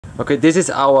Okay, this is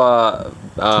our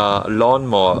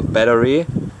lawnmower battery,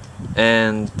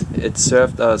 and it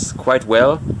served us quite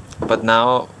well, but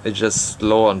now it's just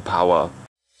low on power.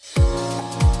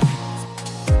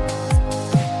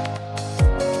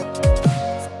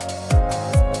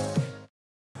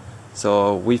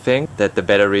 So we think that the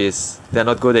batteries, they're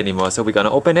not good anymore, so we're gonna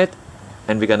open it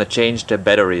and we're gonna change the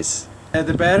batteries.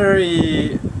 The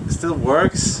battery still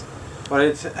works, but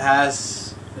it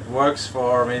works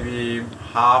for maybe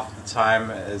half the time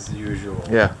as usual.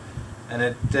 Yeah.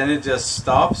 And then it just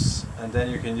stops, and then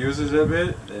you can use it a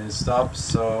bit, then it stops.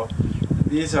 So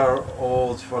these are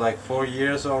old for like 4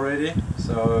 years already,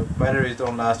 so batteries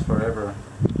don't last forever.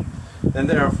 Then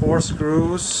there are 4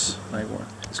 screws. I want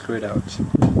to screw it out.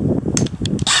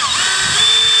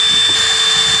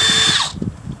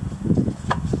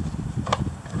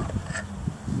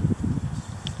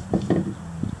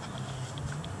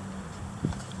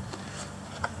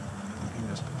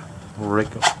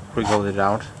 Wriggle it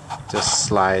out, just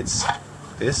slides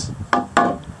this,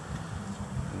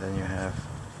 and then you have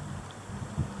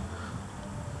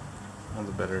all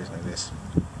the batteries like this.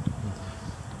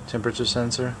 Temperature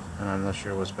sensor, and I'm not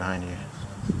sure what's behind here.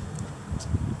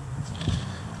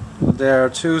 There are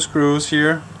 2 screws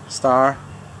here, star,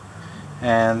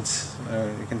 and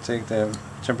you can take the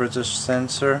temperature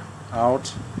sensor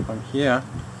out from here.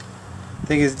 The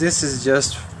thing is, this is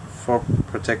just for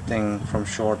protecting from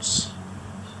shorts.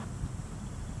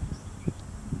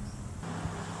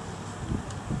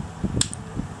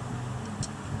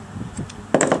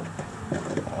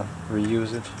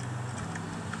 Reuse it.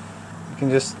 You can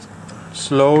just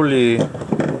slowly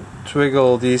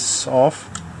twiggle these off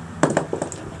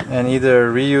and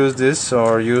either reuse this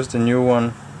or use the new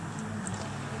one,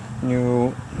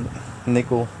 new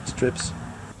nickel strips.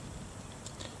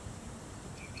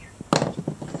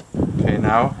 Okay,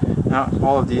 now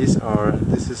all of these are,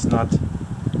 this is not,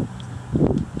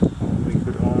 we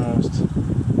could almost,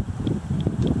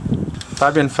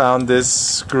 Fabian found this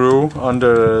screw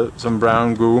under some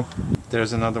brown goo.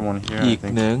 There's another one here, I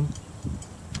think.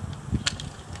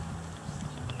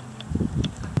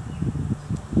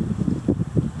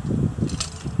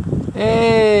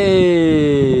 Hey!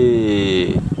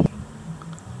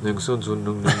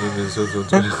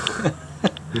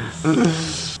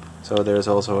 So there's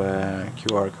also a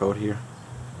QR code here.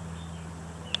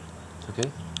 Okay.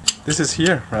 This is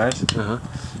here, right? Uh-huh.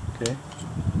 Okay.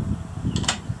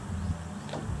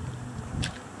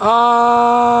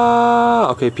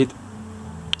 Okay, Pete.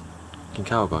 กิน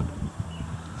ข้าวก่อ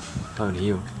น หิ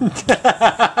ว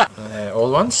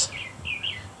Old ones,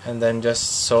 and then just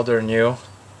solder new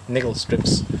nickel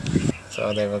strips. So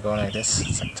they will go like this.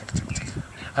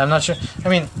 I'm not sure. I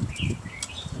mean,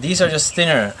 these are just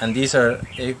thinner, and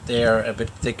they are a bit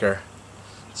thicker.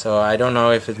 So I don't know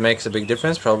if it makes a big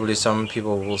difference. Probably some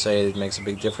people will say it makes a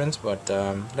big difference, but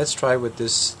let's try with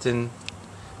this thin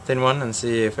one and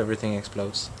see if everything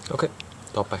explodes. Okay.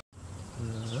 ต่อไป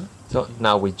So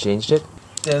now we changed it.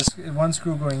 There's 1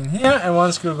 screw going in here and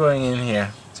 1 screw going in here.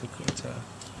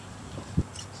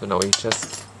 So now we're just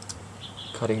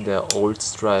cutting the old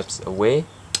stripes away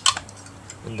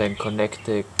and then connect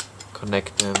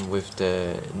them with the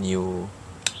new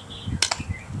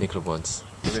nickel ones.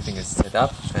 Everything is set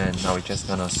up, and now we're just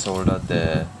gonna solder the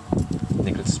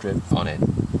nickel strip on it.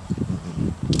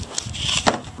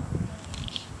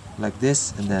 Like this,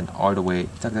 and then all the way.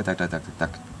 Tak tak tak tak tak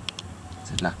tak. เส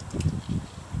ร็จละ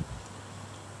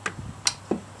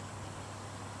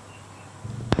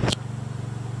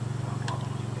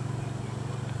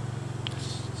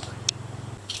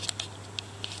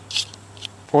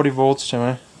 40 volts, ใช่ไหม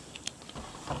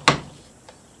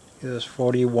It was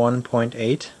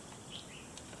 41.8.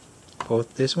 Both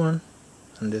this one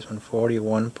and this one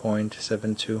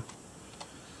 41.72.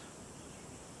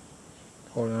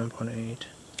 41.8.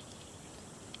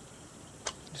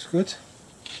 It's good.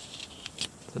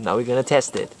 So now we're gonna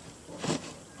test it.